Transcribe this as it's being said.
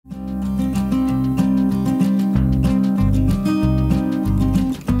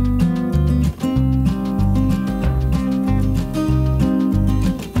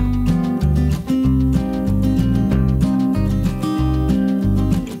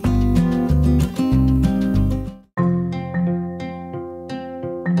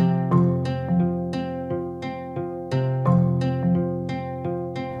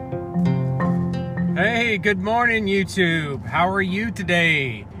Good morning, YouTube. How are you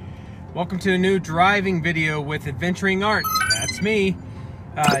today? Welcome to a new driving video with Adventuring Art. That's me.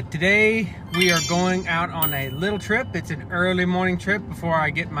 Today we are going out on a little trip. It's an early morning trip before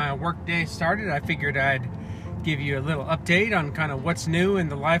I get my work day started. I figured I'd give you a little update on kind of what's new in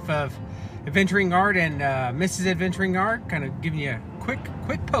the life of Adventuring Art and Mrs. Adventuring Art. Kind of giving you a quick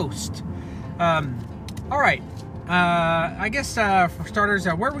post. All right. I guess for starters,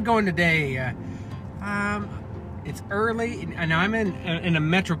 where are we going today? It's early, and I'm in a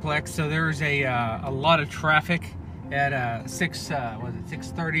metroplex, so there's a lot of traffic at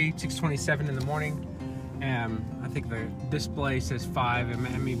 6:27 in the morning. I think the display says 5, and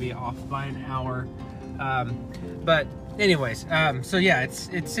I may be off by an hour. But anyways, so yeah, it's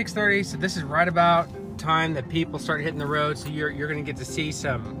 6:30, so this is right about time that people start hitting the road. So you're going to get to see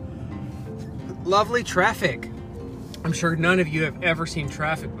some lovely traffic. I'm sure none of you have ever seen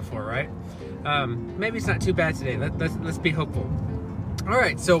traffic before, right? Maybe it's not too bad today. Let's be hopeful. All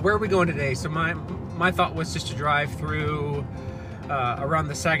right, so where are we going today? So my thought was just to drive through around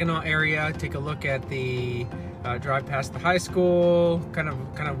the Saginaw area, take a look at the drive past the high school, kind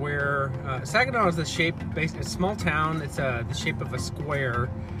of where Saginaw is the shape, based a small town. It's the shape of a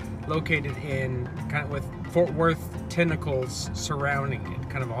square, located in kind of with Fort Worth tentacles surrounding it,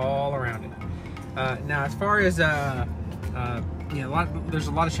 kind of all around it. Now, as far as you know, there's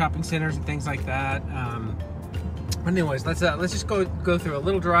a lot of shopping centers and things like that. Anyways, let's just go through a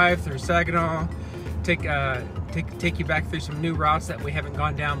little drive through Saginaw, take you back through some new routes that we haven't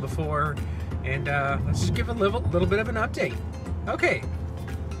gone down before, and let's just give a little bit of an update. Okay.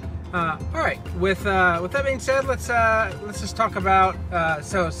 All right. With that being said, let's just talk about.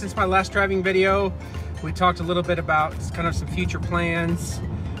 So since my last driving video, we talked a little bit about kind of some future plans.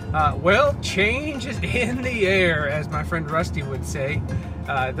 Well, change is in the air, as my friend Rusty would say.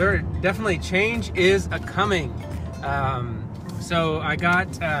 There definitely change is a-coming. So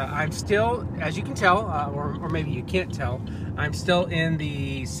I'm still, as you can tell, or maybe you can't tell, I'm still in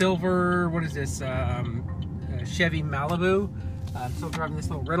the silver, what is this, Chevy Malibu. I'm still driving this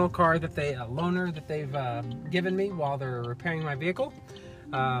little rental car that a loaner that they've given me while they're repairing my vehicle.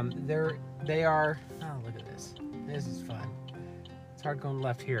 They are, oh, look at this. This is fun. It's hard going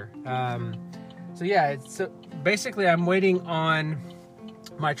left here. So yeah, so basically I'm waiting on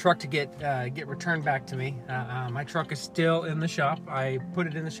my truck to get returned back to me. My truck is still in the shop. I put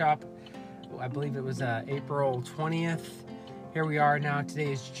it in the shop, I believe it was April 20th. Here we are now.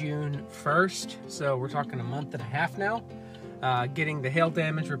 Today is June 1st, so we're talking a month and a half now. Getting the hail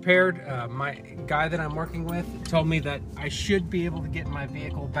damage repaired. My guy that I'm working with told me that I should be able to get my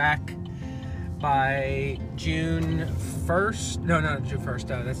vehicle back by June 1st. No, not June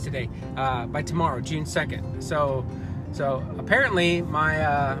 1st. That's today. By tomorrow, June 2nd. So apparently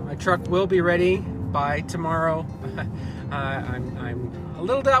my truck will be ready by tomorrow. I'm a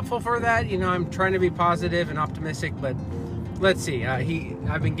little doubtful for that. You know, I'm trying to be positive and optimistic, but let's see.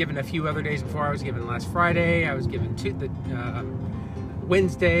 I've been given a few other days before. I was given last Friday. I was given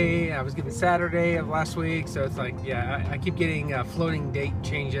Wednesday. I was given Saturday of last week. So it's like, yeah, I keep getting floating date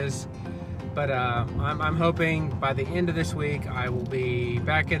changes. But I'm hoping by the end of this week I will be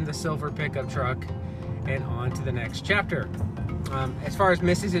back in the silver pickup truck and on to the next chapter. As far as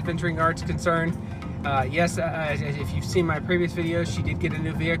Mrs. Adventuring Art's concerned, yes, if you've seen my previous videos, she did get a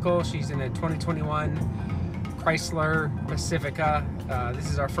new vehicle. She's in a 2021 Chrysler Pacifica.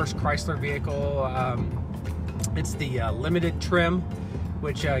 This is our first Chrysler vehicle. It's the limited trim,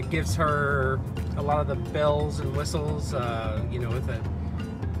 which gives her a lot of the bells and whistles, you know, with a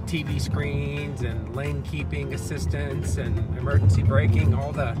TV screens and lane keeping assistance and emergency braking,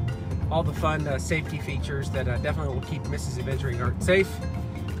 all the fun safety features that definitely will keep Mrs. Adventuring Art safe,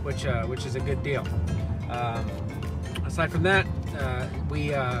 which is a good deal. Aside from that,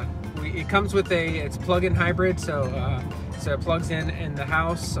 it comes with it's plug-in hybrid, so it plugs in the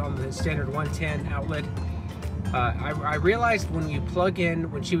house on the standard 110 outlet. I realized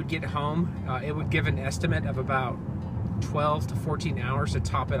when she would get home, it would give an estimate of about 12 to 14 hours to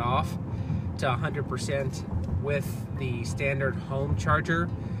top it off to 100% with the standard home charger,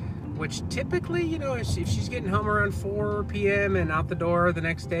 which typically, you know, if she's getting home around 4 p.m. and out the door the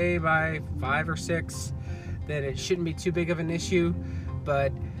next day by 5 or 6, then it shouldn't be too big of an issue.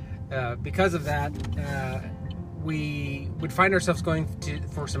 But because of that, we would find ourselves going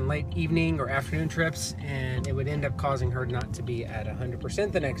for some late evening or afternoon trips, and it would end up causing her not to be at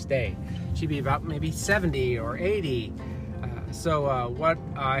 100% the next day. She'd be about maybe 70 or 80. So what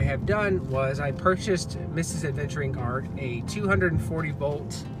I have done was I purchased Mrs. Adventuring Art a 240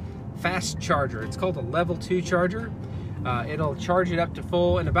 volt fast charger. It's called a level 2 charger. it'll charge it up to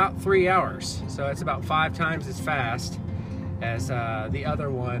full in about 3 hours. So it's about 5 times as fast as the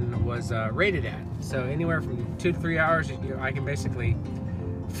other one was rated at. So anywhere from 2 to 3 hours, you know, I can basically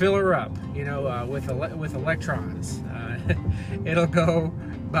fill her up, you know, with electrons. It'll go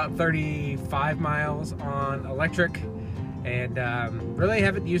about 35 miles on electric, and really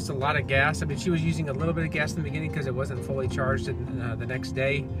haven't used a lot of gas. I mean, she was using a little bit of gas in the beginning because it wasn't fully charged the next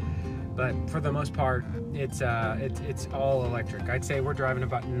day, but for the most part, it's all electric. I'd say we're driving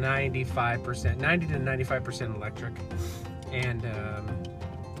about 95%, 90 to 95% electric,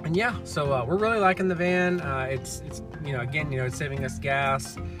 and yeah, so we're really liking the van. It's you know, again, you know, it's saving us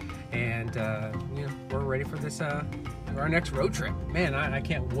gas, and you know, we're ready for this our next road trip. Man, I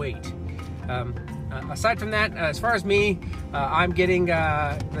can't wait. Aside from that, as far as me, I'm getting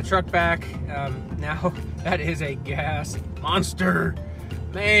the truck back. Now, that is a gas monster.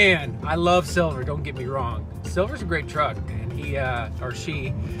 Man, I love Silver, don't get me wrong. Silver's a great truck, and he, or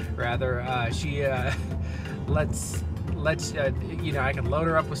she, rather, she lets you know, I can load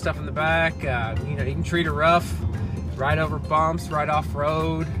her up with stuff in the back. You know, you can treat her rough, ride over bumps, ride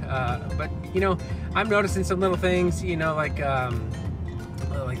off-road. But, you know, I'm noticing some little things, you know, like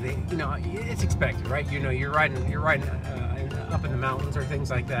you know, it's expected, right? You know, you're riding up in the mountains or things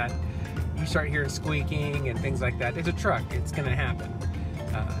like that. You start hearing squeaking and things like that. It's a truck, it's gonna happen,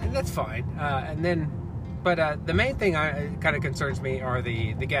 and that's fine. But the main thing kind of concerns me are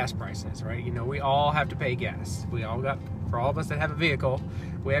the gas prices, right? You know, we all have to pay gas. For all of us that have a vehicle,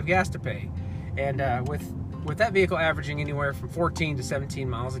 we have gas to pay, and with that vehicle averaging anywhere from 14 to 17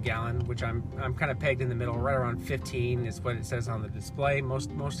 miles a gallon, which I'm kind of pegged in the middle, right around 15 is what it says on the display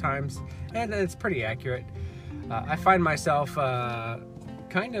most times, and it's pretty accurate. I find myself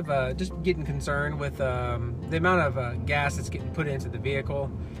kind of just getting concerned with the amount of gas that's getting put into the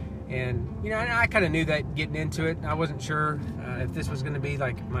vehicle. And, you know, I kind of knew that getting into it. I wasn't sure if this was going to be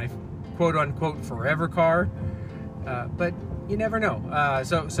like my quote-unquote forever car, but you never know.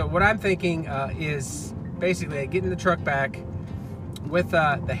 So what I'm thinking is basically getting the truck back with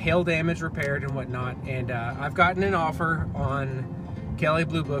the hail damage repaired and whatnot. And I've gotten an offer on Kelley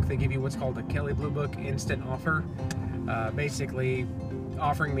Blue Book. They give you what's called a Kelley Blue Book instant offer, basically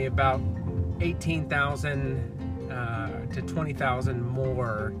offering me about $18,000 to $20,000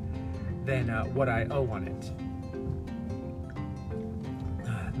 more than what I owe on it.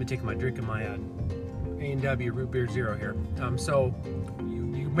 Let me take my drink of my A&W Root Beer Zero here. So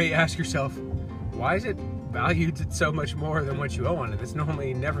you may ask yourself, why is it valued at so much more than what you owe on it? It's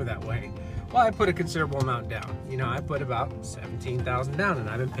normally never that way. Well, I put a considerable amount down. You know, I put about $17,000 down, and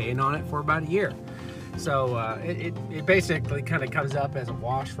I've been paying on it for about a year. So it basically kind of comes up as a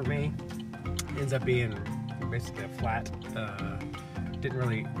wash for me. Ends up being basically a flat. Didn't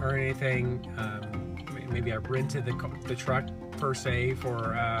really earn anything. Maybe I rented the truck per se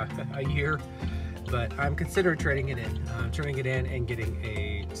for a year, but I'm considering trading it in. Turning it in and getting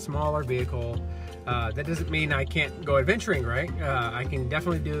a smaller vehicle. That doesn't mean I can't go adventuring, right? I can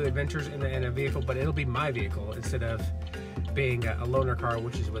definitely do adventures in a vehicle, but it'll be my vehicle instead of being a loaner car,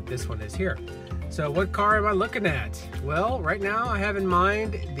 which is what this one is here. So what car am I looking at? Well, right now I have in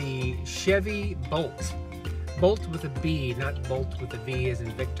mind the Chevy Bolt. Bolt with a B, not Bolt with a V as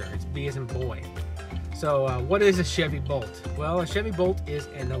in Victor. It's B as in boy. So what is a Chevy Bolt? Well, a Chevy Bolt is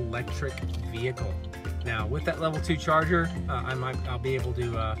an electric vehicle. Now, with that level 2 charger, I'll be able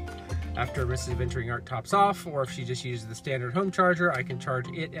to, after Mrs. Adventuring Art tops off, or if she just uses the standard home charger, I can charge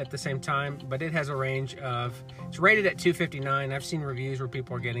it at the same time. But it has a range of, it's rated at 259. I've seen reviews where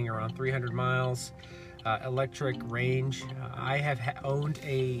people are getting around 300 miles. Electric range. I have owned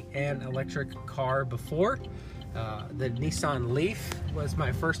an electric car before. The Nissan Leaf was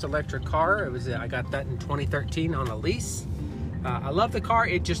my first electric car. It was I got that in 2013 on a lease. I love the car.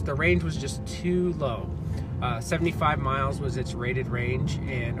 The range was just too low. 75 miles was its rated range,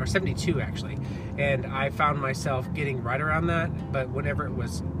 or 72 actually. And I found myself getting right around that. But whenever it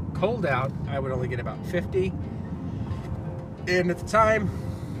was cold out, I would only get about 50. And at the time,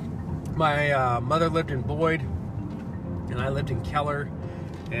 my mother lived in Boyd and I lived in Keller,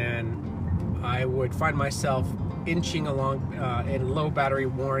 and I would find myself inching along in low battery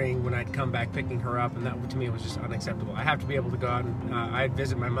warning when I'd come back picking her up, and that to me was just unacceptable. I have to be able to go out and I'd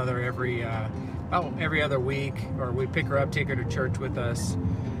visit my mother every other week, or we'd pick her up, take her to church with us,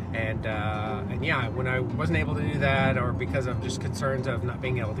 and yeah, when I wasn't able to do that, or because of just concerns of not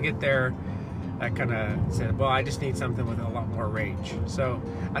being able to get there, I kind of said, well, I just need something with a lot more range. So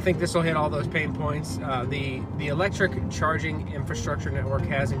I think this will hit all those pain points. The electric charging infrastructure network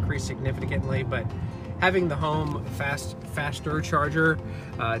has increased significantly, but having the home faster charger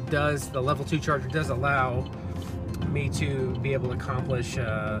the level 2 charger does allow me to be able to accomplish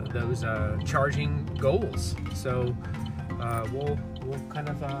those charging goals. So we'll kind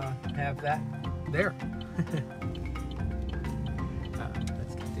of have that there.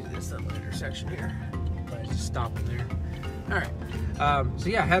 Let's do this little intersection here. Just stopping there. All right. So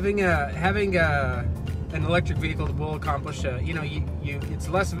yeah, having an electric vehicle will accomplish. You know, it's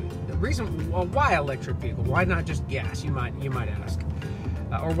less of the reason. Well, why electric vehicle? Why not just gas? You might ask,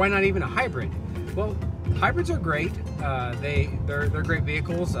 or why not even a hybrid? Well, hybrids are great. They're great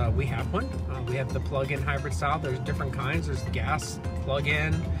vehicles. We have one. We have the plug-in hybrid style. There's different kinds. There's gas,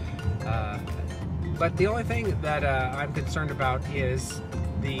 plug-in. But the only thing that I'm concerned about is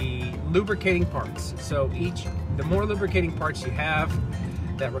the lubricating parts. So the more lubricating parts you have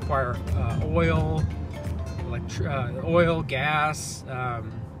that require oil, gas,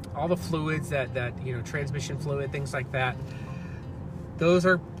 all the fluids that you know, transmission fluid, things like that. Those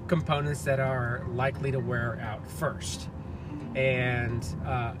are components that are likely to wear out first. And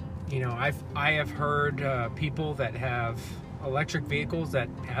you know, I have heard people that have electric vehicles that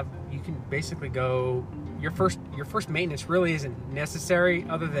you can basically go, your first maintenance really isn't necessary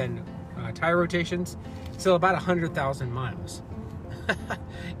other than tire rotations. So about 100,000 miles.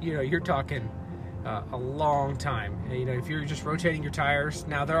 You know, you're talking a long time. You know, if you're just rotating your tires.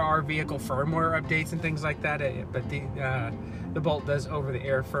 Now there are vehicle firmware updates and things like that, but the Bolt does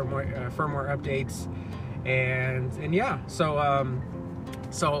over-the-air firmware updates, and yeah. So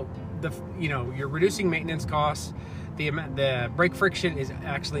you know, you're reducing maintenance costs. The brake friction is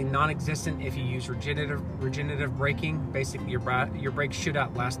actually non-existent if you use regenerative braking. Basically, your brakes should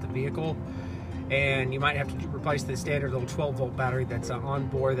outlast the vehicle, and you might have to replace the standard little 12-volt battery that's on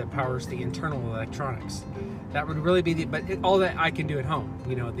board that powers the internal electronics. That would really be all that I can do at home.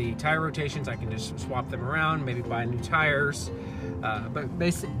 You know, the tire rotations, I can just swap them around, maybe buy new tires. But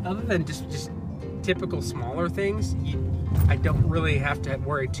basically, other than just typical smaller things, I don't really have to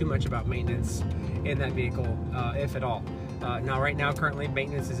worry too much about maintenance in that vehicle, if at all. Now, right now, currently,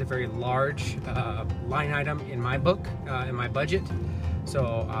 maintenance is a very large line item in my book, in my budget.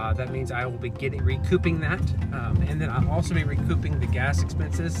 So that means I will be recouping that, and then I'll also be recouping the gas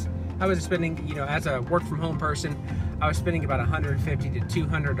expenses. I was spending, you know, as a work from home person, I was spending about $150 to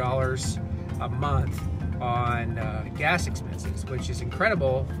 $200 a month on gas expenses, which is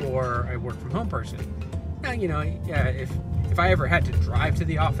incredible for a work from home person. Now, you know, if I ever had to drive to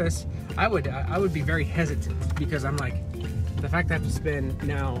the office, I would be very hesitant, because I'm like, the fact that I have to spend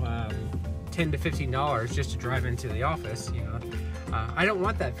now $10 to $15 just to drive into the office, you know, I don't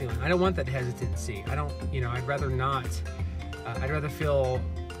want that feeling. I don't want that hesitancy. I don't, you know, I'd rather not. I'd rather feel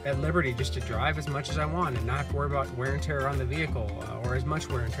at liberty just to drive as much as I want and not have to worry about wear and tear on the vehicle, or as much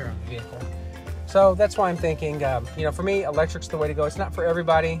wear and tear on the vehicle. So that's why I'm thinking, you know, for me, electric's the way to go. It's not for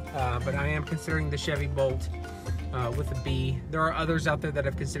everybody, but I am considering the Chevy Bolt with a B. There are others out there that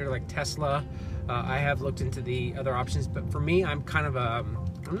I've considered, like Tesla. I have looked into the other options, but for me, I'm kind of I'm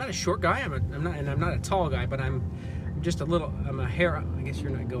not a short guy. I'm not a tall guy, but I'm just I'm a hair. I guess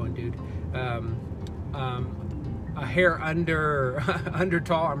you're not going, dude. A hair under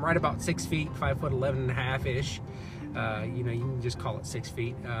tall. I'm right about 6 feet, 5'11.5" ish. You know, you can just call it 6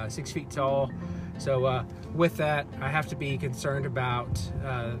 feet. 6 feet tall. So with that, I have to be concerned about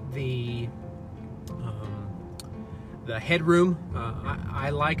the headroom. I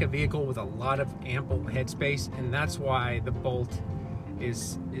like a vehicle with a lot of ample headspace, and that's why the Bolt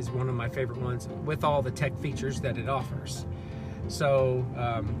is one of my favorite ones, with all the tech features that it offers. So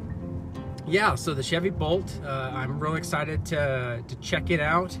yeah, so the Chevy Bolt, I'm real excited to check it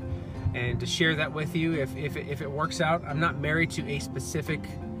out and to share that with you if it works out. I'm not married to a specific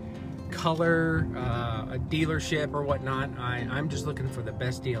color, a dealership or whatnot. I'm just looking for the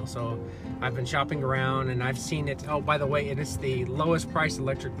best deal. So I've been shopping around and I've seen it. Oh, by the way, it is the lowest priced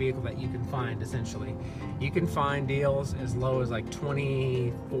electric vehicle that you can find. Essentially, you can find deals as low as like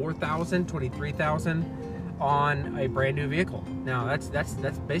 $24,000, $23,000 on a brand new vehicle. Now that's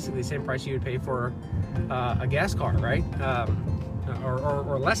basically the same price you would pay for a gas car, right?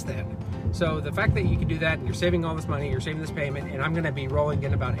 Or less than. So the fact that you can do that, and you're saving all this money, you're saving this payment, and I'm going to be rolling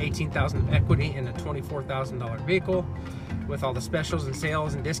in about $18,000 of equity in a $24,000 vehicle with all the specials and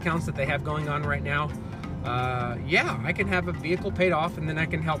sales and discounts that they have going on right now. Yeah, I can have a vehicle paid off, and then I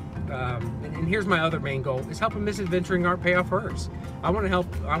can help. And here's my other main goal: is helping Mrs. Venturing Art pay off hers. I want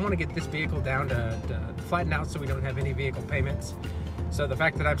to get this vehicle down to flatten out so we don't have any vehicle payments. So the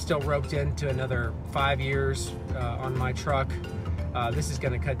fact that I'm still roped into another 5 years on my truck. This is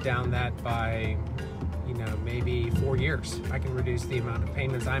going to cut down that by, you know, maybe 4 years. I can reduce the amount of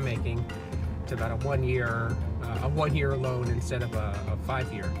payments I'm making to about a 1 year loan instead of a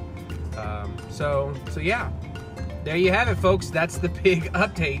 5 year. So yeah, there you have it, folks. That's the big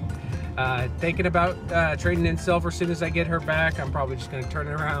update. Thinking about trading in Silver as soon as I get her back. I'm probably just going to turn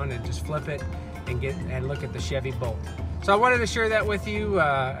it around and just flip it and look at the Chevy Bolt. So I wanted to share that with you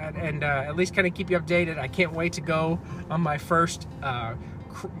and at least kind of keep you updated. I can't wait to go on my first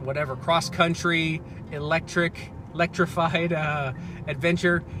cross-country electrified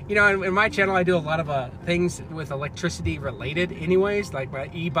adventure. You know, in my channel I do a lot of things with electricity related anyways, like my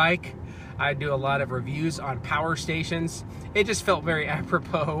e-bike. I do a lot of reviews on power stations. It just felt very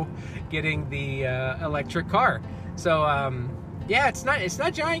apropos getting the electric car. So yeah, it's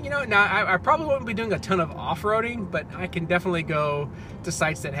not giant, you know. Now I probably won't be doing a ton of off-roading, but I can definitely go to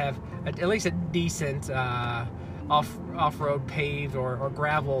sites that have at least a decent off-road paved or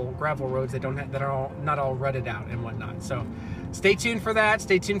gravel roads that are not all rutted out and whatnot. So stay tuned for that.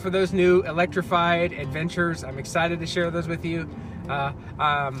 Stay tuned for those new electrified adventures. I'm excited to share those with you.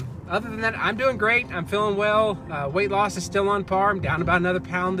 Other than that, I'm doing great. I'm feeling well. Weight loss is still on par. I'm down about another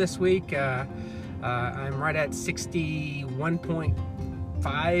pound this week. I'm right at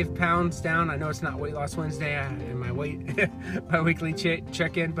 61.5 pounds down. I know it's not Weight Loss Wednesday in my my weekly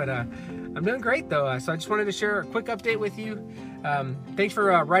check-in, but I'm doing great though. So I just wanted to share a quick update with you. Thanks for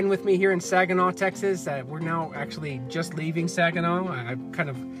riding with me here in Saginaw, Texas. We're now actually just leaving Saginaw. I've kind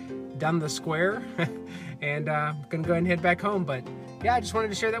of done the square and I'm gonna go ahead and head back home. But yeah, I just wanted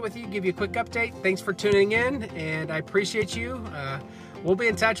to share that with you, give you a quick update. Thanks for tuning in, and I appreciate you. We'll be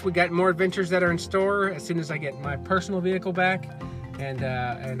in touch. We got more adventures that are in store as soon as I get my personal vehicle back, and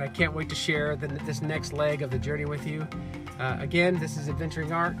I can't wait to share this next leg of the journey with you. Again, this is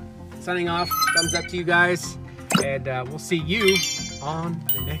Adventuring Art signing off. Thumbs up to you guys, and we'll see you on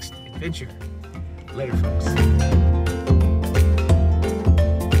the next adventure. Later, folks.